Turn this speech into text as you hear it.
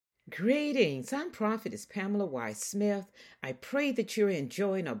Greetings. I'm Prophetess Pamela Weiss Smith. I pray that you're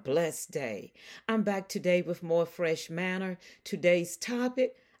enjoying a blessed day. I'm back today with more fresh manner. Today's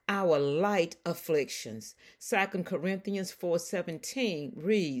topic, our light afflictions. 2 Corinthians 4:17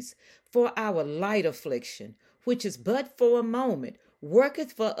 reads, "For our light affliction, which is but for a moment,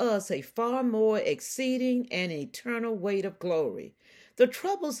 worketh for us a far more exceeding and eternal weight of glory." The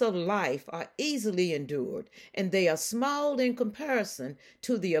troubles of life are easily endured, and they are small in comparison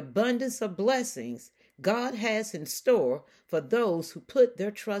to the abundance of blessings God has in store for those who put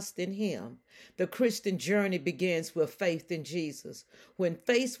their trust in Him. The Christian journey begins with faith in Jesus. When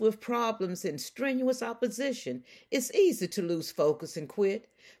faced with problems and strenuous opposition, it's easy to lose focus and quit.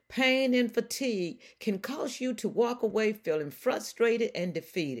 Pain and fatigue can cause you to walk away feeling frustrated and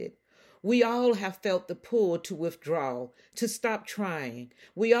defeated. We all have felt the pull to withdraw, to stop trying.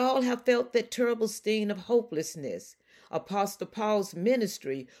 We all have felt that terrible sting of hopelessness. Apostle Paul's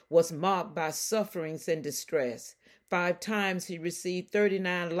ministry was marked by sufferings and distress. 5 times he received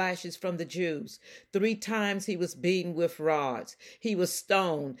 39 lashes from the Jews. 3 times he was beaten with rods. He was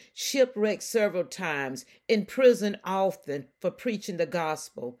stoned, shipwrecked several times, imprisoned often for preaching the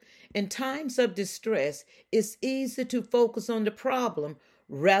gospel. In times of distress, it's easy to focus on the problem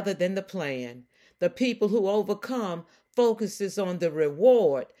rather than the plan. The people who overcome focuses on the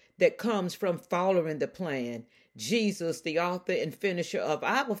reward that comes from following the plan. Jesus, the author and finisher of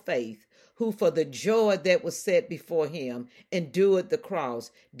our faith, who for the joy that was set before him endured the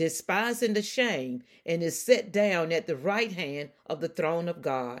cross, despising the shame, and is set down at the right hand of the throne of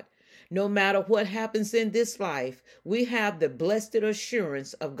God. No matter what happens in this life, we have the blessed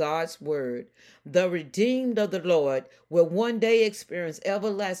assurance of God's word. The redeemed of the Lord will one day experience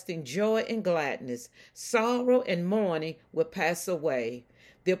everlasting joy and gladness. Sorrow and mourning will pass away.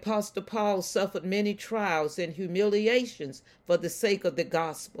 The Apostle Paul suffered many trials and humiliations for the sake of the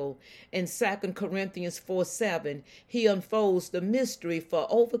gospel. In 2 Corinthians 4:7, he unfolds the mystery for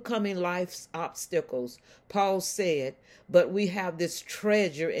overcoming life's obstacles. Paul said, "But we have this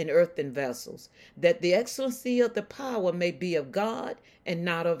treasure in earthen vessels, that the excellency of the power may be of God and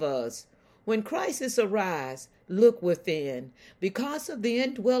not of us." When crises arise, look within. Because of the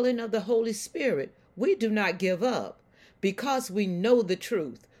indwelling of the Holy Spirit, we do not give up. Because we know the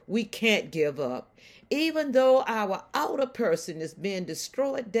truth, we can't give up. Even though our outer person is being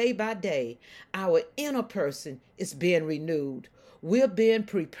destroyed day by day, our inner person is being renewed. We're being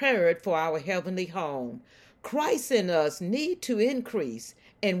prepared for our heavenly home. Christ in us need to increase,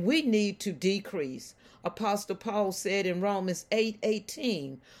 and we need to decrease. Apostle Paul said in Romans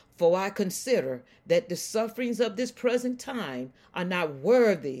 8:18, "For I consider that the sufferings of this present time are not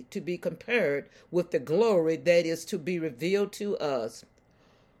worthy to be compared with the glory that is to be revealed to us."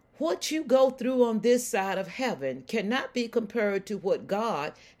 What you go through on this side of heaven cannot be compared to what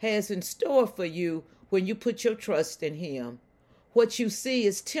God has in store for you when you put your trust in Him. What you see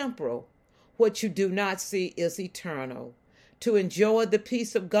is temporal. What you do not see is eternal. To enjoy the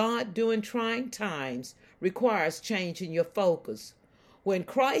peace of God during trying times requires changing your focus. When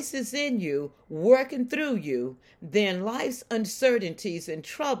Christ is in you, working through you, then life's uncertainties and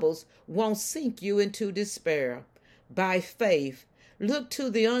troubles won't sink you into despair. By faith, look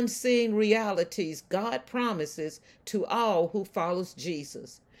to the unseen realities God promises to all who follows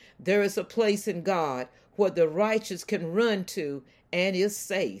Jesus. There is a place in God where the righteous can run to and is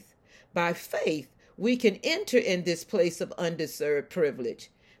safe. By faith, we can enter in this place of undeserved privilege.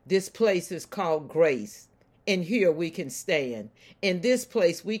 This place is called grace. And here we can stand. In this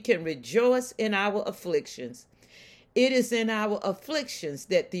place we can rejoice in our afflictions. It is in our afflictions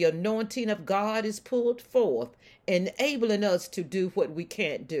that the anointing of God is pulled forth, enabling us to do what we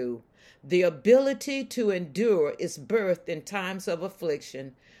can't do. The ability to endure is birthed in times of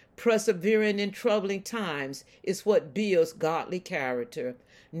affliction. Persevering in troubling times is what builds godly character.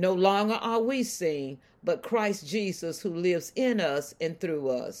 No longer are we seen, but Christ Jesus who lives in us and through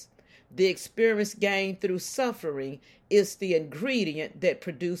us. The experience gained through suffering is the ingredient that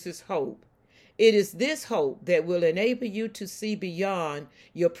produces hope. It is this hope that will enable you to see beyond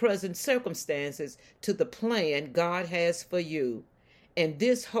your present circumstances to the plan God has for you. And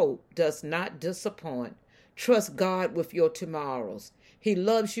this hope does not disappoint. Trust God with your tomorrows. He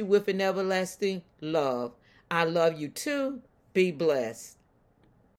loves you with an everlasting love. I love you too. Be blessed.